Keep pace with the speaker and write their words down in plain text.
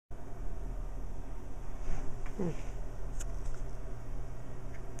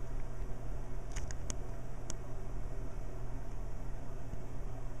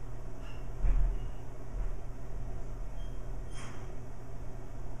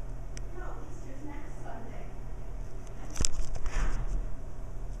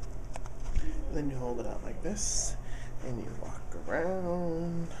Then you hold it out like this, and you walk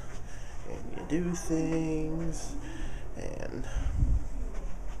around, and you do things, and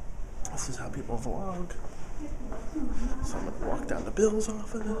this is how people vlog. So I'm gonna walk down to Bill's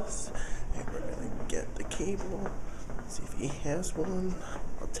office, and we're gonna get the cable, see if he has one.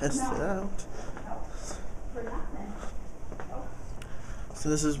 I'll test it out. So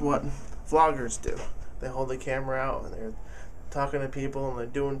this is what vloggers do. They hold the camera out, and they're talking to people, and they're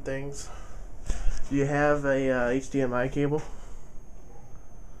doing things. Do you have a HDMI cable?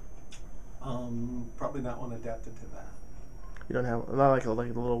 Probably not one adapted to that. You don't have, not like the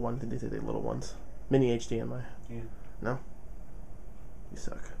little one. They say the little ones, mini HDMI. Yeah. No. You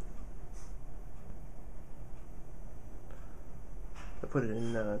suck. I put it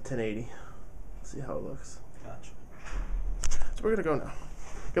in 1080. See how it looks. Gotcha. So we're gonna go now.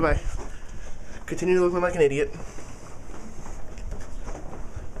 Goodbye. Continue to look like an idiot.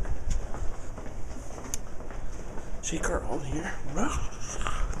 She girl here. I'm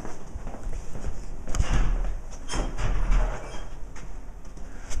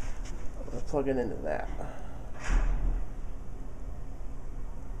gonna plug it into that.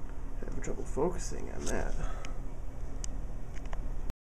 Having trouble focusing on that.